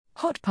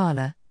Hot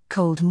phala,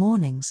 cold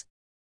mornings.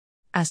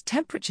 As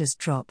temperatures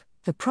drop,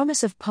 the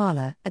promise of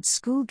phala at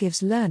school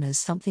gives learners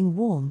something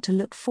warm to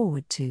look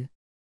forward to.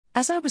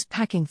 As I was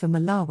packing for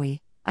Malawi,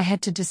 I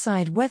had to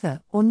decide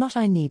whether or not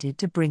I needed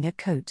to bring a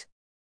coat.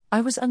 I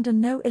was under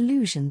no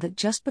illusion that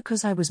just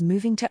because I was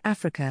moving to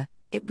Africa,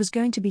 it was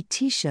going to be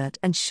t-shirt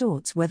and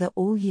shorts weather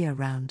all year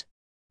round.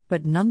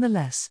 But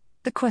nonetheless,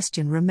 the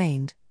question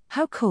remained,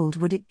 how cold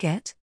would it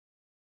get?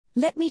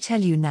 Let me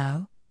tell you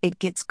now, it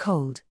gets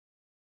cold.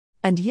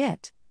 And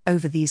yet,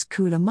 over these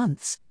cooler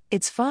months,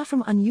 it's far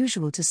from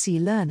unusual to see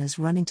learners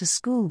running to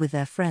school with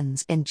their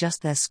friends in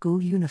just their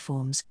school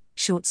uniforms,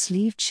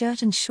 short-sleeved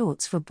shirt and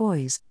shorts for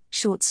boys,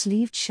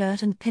 short-sleeved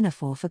shirt and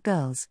pinafore for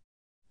girls.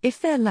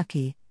 If they're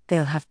lucky,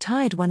 they'll have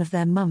tied one of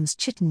their mum's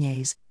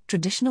chitanyes,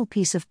 traditional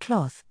piece of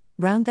cloth,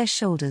 round their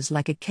shoulders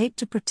like a cape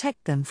to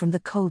protect them from the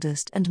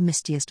coldest and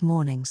mistiest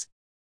mornings.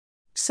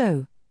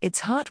 So,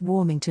 it's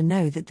heartwarming to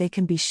know that they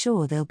can be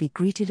sure they'll be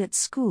greeted at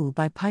school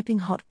by piping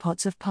hot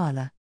pots of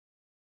phala.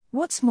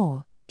 What's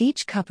more,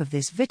 each cup of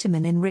this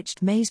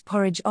vitamin-enriched maize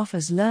porridge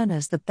offers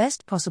learners the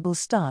best possible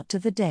start to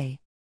the day.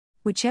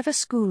 Whichever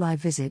school I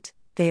visit,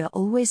 they are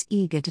always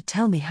eager to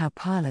tell me how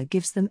phala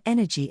gives them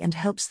energy and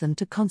helps them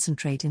to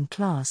concentrate in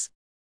class.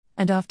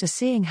 And after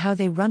seeing how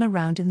they run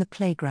around in the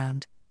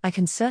playground, I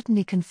can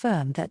certainly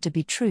confirm that to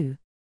be true.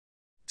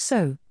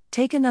 So,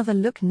 take another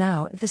look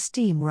now at the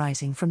steam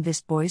rising from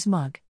this boy's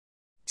mug.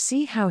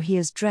 See how he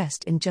is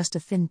dressed in just a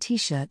thin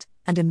t-shirt,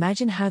 and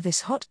imagine how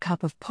this hot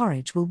cup of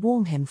porridge will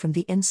warm him from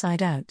the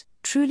inside out,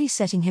 truly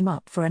setting him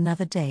up for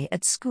another day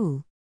at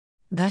school.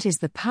 That is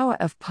the power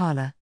of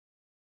phala.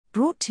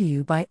 Brought to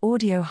you by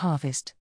Audio Harvest.